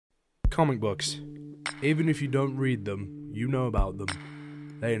Comic books. Even if you don't read them, you know about them.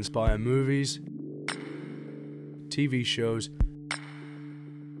 They inspire movies, TV shows,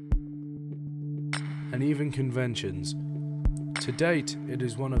 and even conventions. To date, it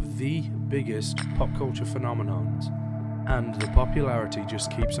is one of the biggest pop culture phenomenons, and the popularity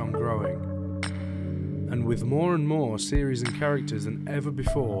just keeps on growing. And with more and more series and characters than ever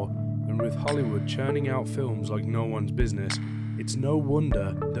before, and with Hollywood churning out films like no one's business, it's no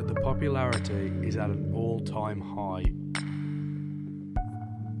wonder that the popularity is at an all-time high.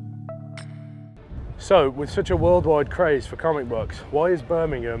 So, with such a worldwide craze for comic books, why is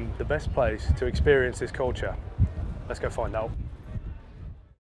Birmingham the best place to experience this culture? Let's go find out.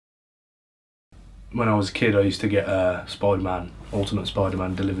 When I was a kid, I used to get Spider-Man, Ultimate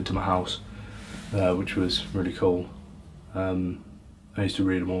Spider-Man delivered to my house, which was really cool. I used to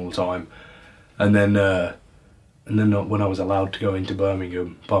read them all the time. And then when I was allowed to go into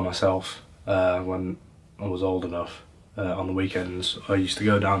Birmingham by myself, when I was old enough, on the weekends, I used to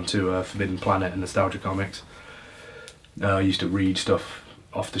go down to Forbidden Planet and Nostalgia Comics. I used to read stuff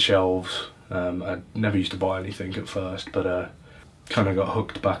off the shelves. I never used to buy anything at first, but kind of got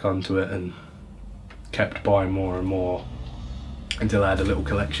hooked back onto it and kept buying more and more until I had a little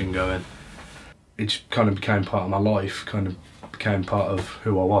collection going. It just kind of became part of my life, kind of became part of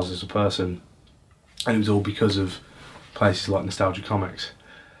who I was as a person. And it was all because of places like Nostalgia Comics,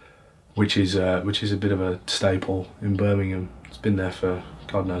 which is a bit of a staple in Birmingham. It's been there for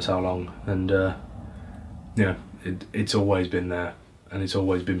God knows how long, and yeah, it's always been there, and it's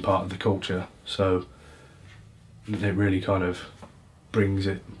always been part of the culture. So it really kind of brings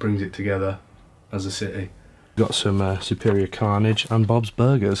it together as a city. Got some Superior Carnage and Bob's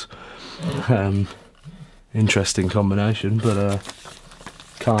Burgers. Interesting combination, but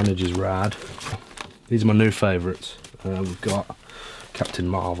Carnage is rad. These are my new favourites. We've got Captain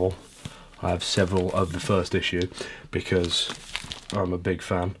Marvel. I have several of the first issue because I'm a big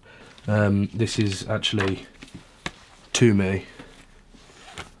fan. This is actually to me.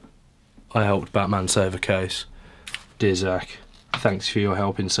 I helped Batman save a case. Dear Zach, thanks for your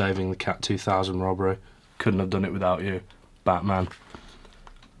help in saving the Cat 2000 robbery. Couldn't have done it without you, Batman.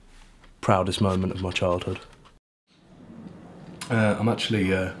 Proudest moment of my childhood. I'm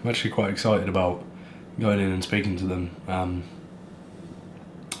actually quite excited about going in and speaking to them.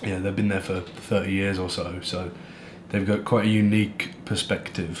 Yeah, they've been there for 30 years or so, so they've got quite a unique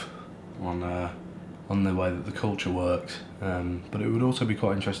perspective on the way that the culture works. But it would also be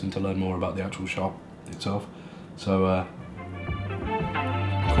quite interesting to learn more about the actual shop itself. So,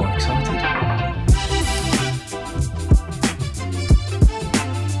 quite excited.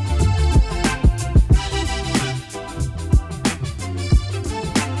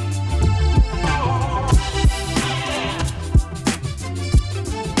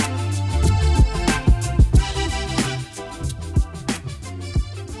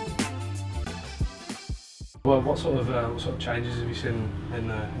 Well, what sort of changes have you seen in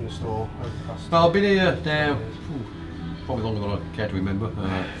the store over the past? Well, I've been here now probably longer than I care to remember.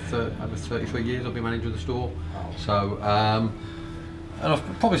 Over 33 years I've been manager of the store. Oh. So, and I've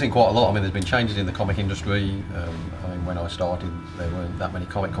probably seen quite a lot. I mean, there's been changes in the comic industry. I mean, when I started, there weren't that many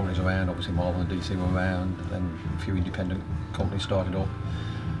comic companies around. Obviously, Marvel and DC were around. Then a few independent companies started up,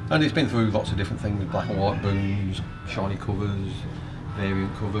 and it's been through lots of different things: black and white booms, shiny covers,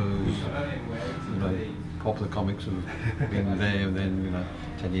 variant covers. You know, popular comics have been there, and then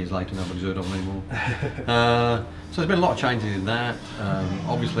 10 years later nobody's heard of them anymore. So there's been a lot of changes in that.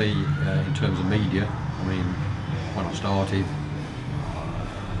 Obviously, in terms of media, I mean, when I started, it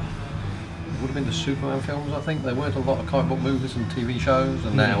would have been the Superman films. I think there weren't a lot of comic book movies and TV shows,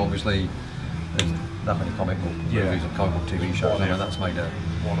 and now obviously there's that many comic book movies and comic book TV shows. I know that's made a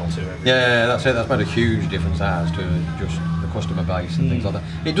one or two. Yeah, that's it. That's made a huge difference as to just the customer base and things like that.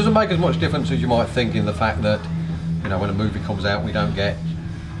 It doesn't make as much difference as you might think in the fact that when a movie comes out, we don't get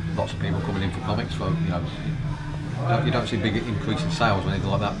lots of people coming in for comics. For you don't see a big increase in sales or anything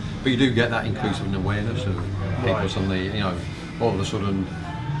like that. But you do get that increase in awareness of people suddenly. All of a sudden,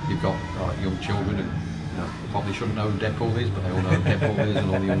 you've got young children who probably shouldn't know who Deadpool is, but they all know who Deadpool is, and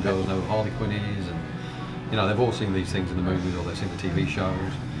all the young girls know who Harley Quinn is, and they've all seen these things in the movies or they've seen the TV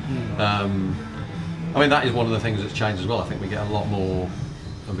shows. I mean, that is one of the things that's changed as well. I think we get a lot more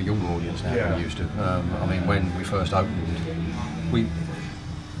of a younger audience now than we used to. I mean, when we first opened,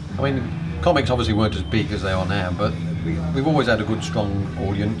 comics obviously weren't as big as they are now, but we've always had a good, strong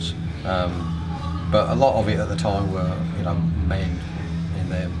audience. But a lot of it at the time were, men in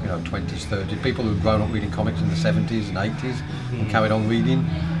their 20s, 30s, people who'd grown up reading comics in the 70s and 80s and carried on reading,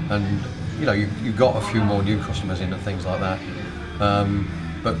 and you got a few more new customers in and things like that.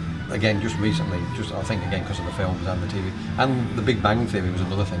 But again, just recently, I think again because of the films and the TV, and the Big Bang Theory was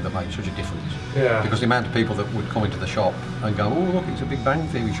another thing that made such a difference. Yeah. Because the amount of people that would come into the shop and go, oh look, it's a Big Bang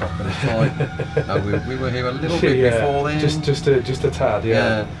Theory shop, and it's like, no, we were here a little bit before then. Just a tad,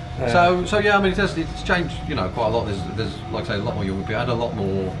 yeah. So yeah, I mean, it's changed, you know, quite a lot. There's like I say, a lot more young people, and a lot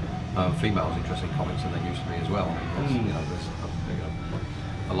more females interested in comics than there used to be as well. I mean, you know, there's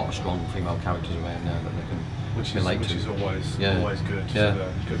a lot of strong female characters around now that they can. Which is always good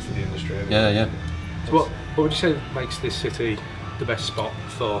for the industry. Anyway. Yeah. So what would you say makes this city the best spot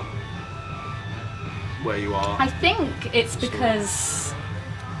for where you are? I think it's because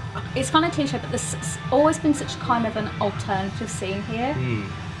it's kind of cliche, but there's always been such kind of an alternative scene here.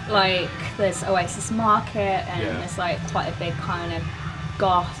 Like there's Oasis Market, and there's like quite a big kind of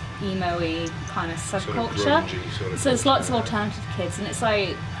goth, emo-y kind of subculture. So there's lots of alternative kids, and it's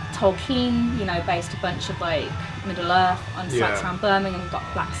like Tolkien, you know, based a bunch of like Middle Earth on sites around Birmingham. We've got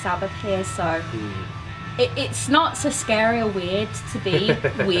Black Sabbath here, so it's not so scary or weird to be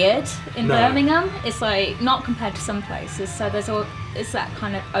weird in Birmingham. It's like not compared to some places. So it's that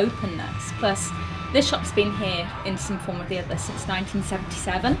kind of openness. Plus, this shop's been here in some form or the other since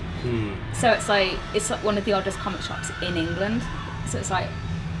 1977. So it's like one of the oldest comic shops in England. So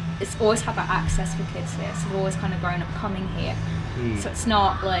it's always had that access for kids here. So they've always kind of grown up coming here. So it's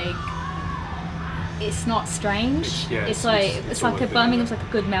not like, it's not strange. It's like Birmingham's like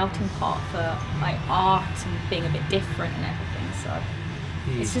a good melting pot for like art and being a bit different and everything. So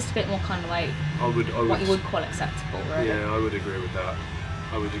it's just a bit more kind of like what you would call acceptable, right? Yeah, I would agree with that.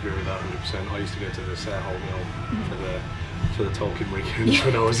 I would agree with that 100%. I used to go to the Sarah Hall Mill for the Tolkien weekends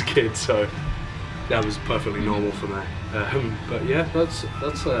when I was a kid, so that was perfectly normal for me. But yeah, that's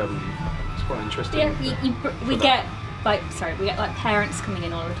quite interesting. Yeah, we get like parents coming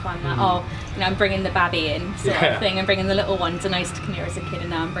in all the time. Like, oh, you know, I'm bringing the babby in, sort of thing. I'm bringing the little ones, and I used to come here as a kid, and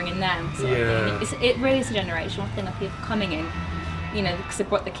now I'm bringing them. Sort of thing. It really is a generational thing of people coming in. You know, because they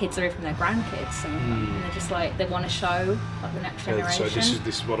brought the kids over from their grandkids, and they're just like, they want to show like the next generation. So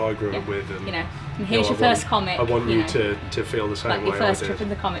this is what I grew up with, and you know, and here's your first comic. I want you to feel the same like way. Like your first trip in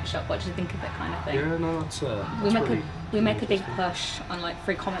the comic shop. What do you think of it, kind of thing? Yeah, no, we make a big push on like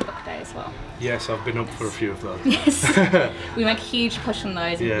Free Comic Book Day as well. Yes, I've been up for a few of those. Yes, we make a huge push on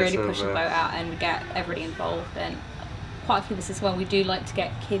those and really push the boat out, and we get everybody involved. And quite a few of us as well. We do like to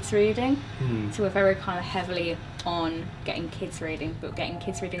get kids reading, so we're very kind of heavily on getting kids reading, but getting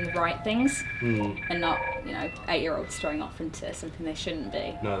kids reading the right things, and not, you know, 8-year-olds straying off into something they shouldn't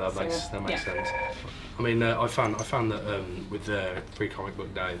be. No, that makes sense. I mean, I found that with the Free Comic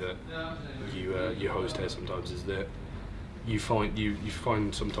Book Day that you host here sometimes is that you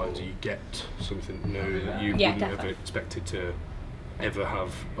find sometimes you get something new that you wouldn't have expected to ever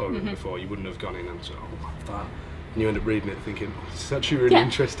have owned before. You wouldn't have gone in and said, oh, what's that? And you end up reading it thinking, oh, this is actually really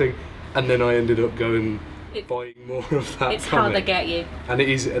interesting, and then I ended up buying more of that. It's how they get you, and it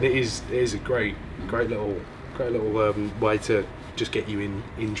is a great little way to just get you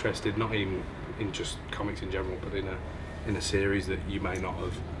interested, not in just comics in general, but in a series that you may not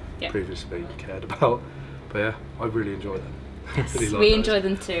have previously cared about. But yeah, I really enjoy them. Yes, really we enjoy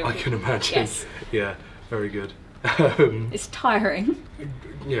them too. I can imagine. Yes. Yeah, very good. It's tiring.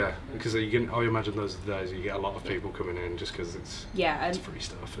 Yeah, because I imagine those are the days you get a lot of people coming in just because it's free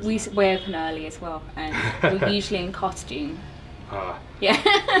stuff. We open early as well, and we're usually in costume. Yeah.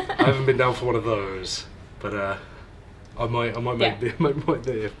 I haven't been down for one of those, but I might make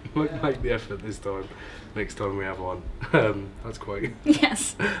the effort this time. Next time we have one. That's quite.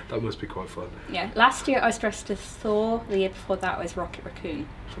 Yes. That must be quite fun. Yeah. Last year I was dressed as Thor. The year before that was Rocket Raccoon.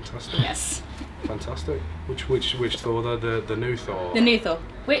 Fantastic. Yes. Fantastic. Which Thor? The new Thor. The new Thor.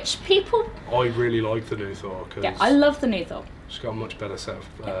 Which people. I really like the new Thor. Yeah, I love the new Thor. She's got a much better set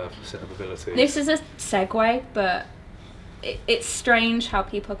of abilities. This is a segue, but it's strange how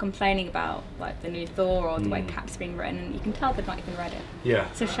people are complaining about like the new Thor or the way Cap's being written, and you can tell they've not even read it. Yeah,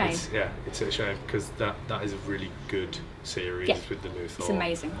 it's a shame. It's a shame because that is a really good series with the new Thor. It's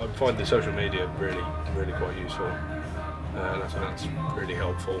amazing. I find the social media really quite useful, and I think that's really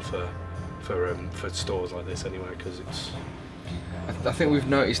helpful for stores like this anyway, because it's. I think we've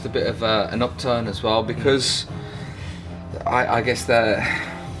noticed a bit of an upturn as well, because I guess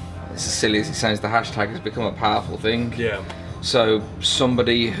it's as silly as it sounds, the hashtag has become a powerful thing. Yeah. So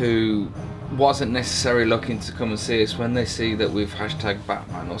somebody who wasn't necessarily looking to come and see us, when they see that we've hashtagged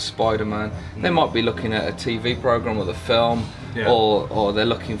Batman or Spider-Man, they might be looking at a TV program or the film, or they're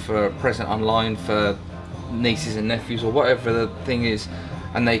looking for a present online for nieces and nephews or whatever the thing is,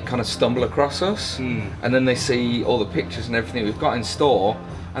 and they kind of stumble across us, and then they see all the pictures and everything we've got in store,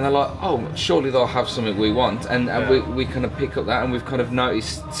 and they're like, oh, surely they'll have something we want, and we kind of pick up that, and we've kind of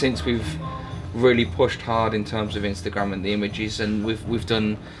noticed since we've really pushed hard in terms of Instagram and the images, and we've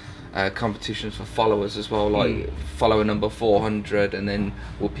done competitions for followers as well, like follower number 400, and then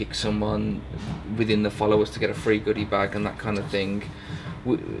we'll pick someone within the followers to get a free goodie bag and that kind of thing.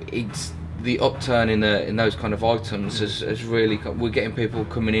 It's the upturn in those kind of items has really, we're getting people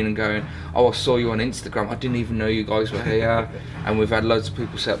coming in and going, oh, I saw you on Instagram, I didn't even know you guys were here. And we've had loads of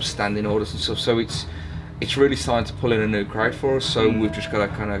people set up standing orders and stuff, so it's really starting to pull in a new crowd for us, so we've just got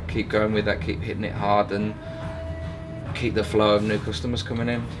to kind of keep going with that, keep hitting it hard, and keep the flow of new customers coming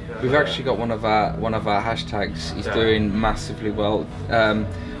in. We've actually got one of our hashtags. He's doing massively well.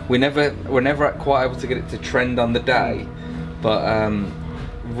 We're never quite able to get it to trend on the day, but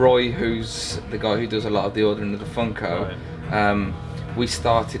Roy, who's the guy who does a lot of the ordering of the Funko, we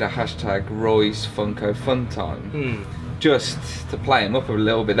started a hashtag Roy's Funko Fun Time. Just to play him up a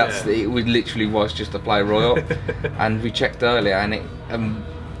little bit. It literally was just to play Roy up. And we checked earlier, and it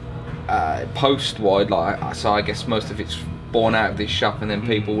post-wide, like, so I guess most of it's born out of this shop, and then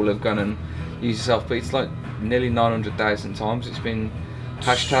people will have gone and used yourself, but it's like nearly 900,000 times it's been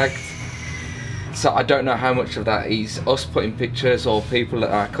hashtagged. So I don't know how much of that is us putting pictures or people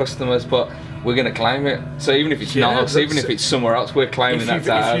that are customers, but we're going to claim it. So even if it's not us, even if it's somewhere else, we're claiming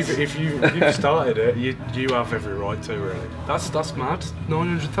that. If you've started it, you have every right to, really. That's mad.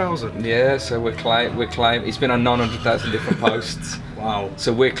 900,000. Yeah, so we're claiming. It's been on 900,000 different posts. Wow.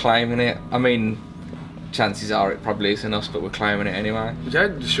 So we're claiming it. I mean, chances are it probably isn't us, but we're claiming it anyway.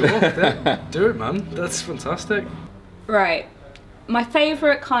 Yeah, sure. Do it, man. That's fantastic. Right. My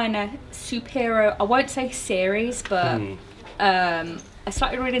favourite kind of superhero, I won't say series, but I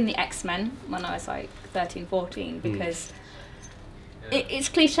started reading the X-Men when I was like 13, 14, because it's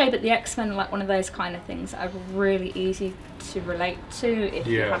cliche, but the X-Men are like one of those kind of things that are really easy to relate to if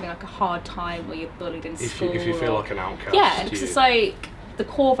you're having like a hard time or you're bullied in school. If you feel like an outcast. Yeah, because it's like the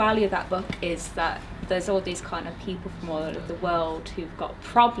core value of that book is that there's all these kind of people from all over the world who've got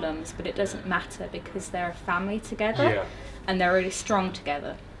problems, but it doesn't matter because they're a family together and they're really strong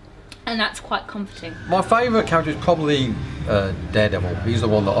together. And that's quite comforting. My favourite character is probably Daredevil. He's the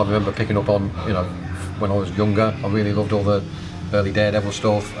one that I remember picking up on, you know, when I was younger. I really loved all the early Daredevil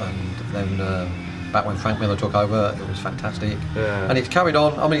stuff, and then back when Frank Miller took over, it was fantastic. And it's carried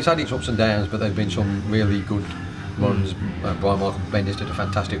on. I mean, it's had its ups and downs, but there's been some really good runs. Brian Michael Bendis did a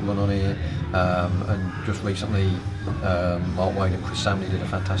fantastic run on it, and just recently Mark Waid and Chris Samney did a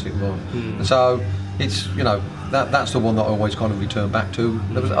fantastic run. And so it's, you know, that's the one that I always kind of return back to.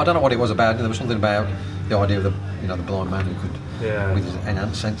 There was, I don't know what it was about. There was something about the idea of the, you know, the blind man who could with his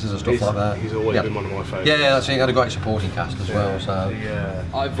enhanced senses and stuff like that. He's always been one of my favourites. Yeah, that's it. He had a great supporting cast as well. So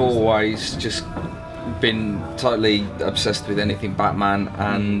I've always just been totally obsessed with anything Batman,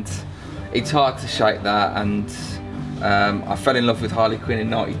 and it's hard to shake that. And I fell in love with Harley Quinn in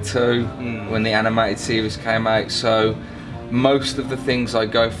 '92 when the animated series came out. So most of the things I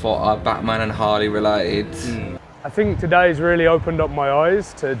go for are Batman and Harley related. I think today's really opened up my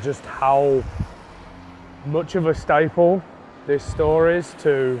eyes to just how much of a staple this store is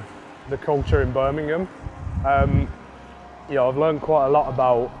to the culture in Birmingham. You know, I've learned quite a lot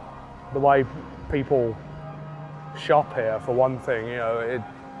about the way people shop here, for one thing. You know,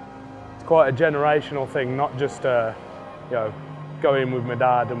 it's quite a generational thing, not just you know, go in with my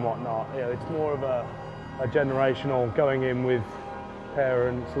dad and whatnot. You know, it's more of a generational going in with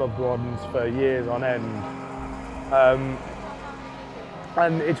parents, loved ones for years on end.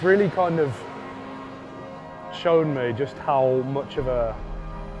 And it's really kind of shown me just how much of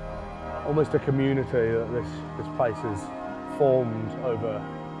almost a community that this place has formed over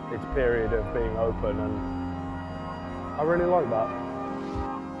its period of being open, and I really like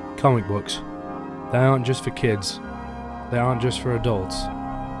that. Comic books, they aren't just for kids, they aren't just for adults,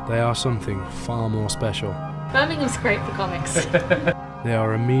 they are something far more special. Birmingham's great for comics. They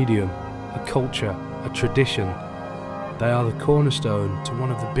are a medium, a culture, a tradition. They are the cornerstone to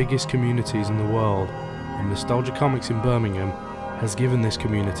one of the biggest communities in the world, and Nostalgia Comics in Birmingham has given this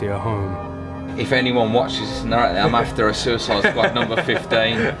community a home. If anyone watches this, I'm after a Suicide Squad number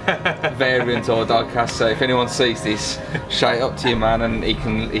 15 variant or diecast, so if anyone sees this, shout it up to your man and he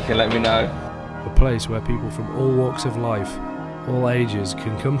can let me know. A place where people from all walks of life, all ages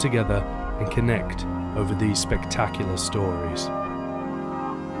can come together and connect over these spectacular stories.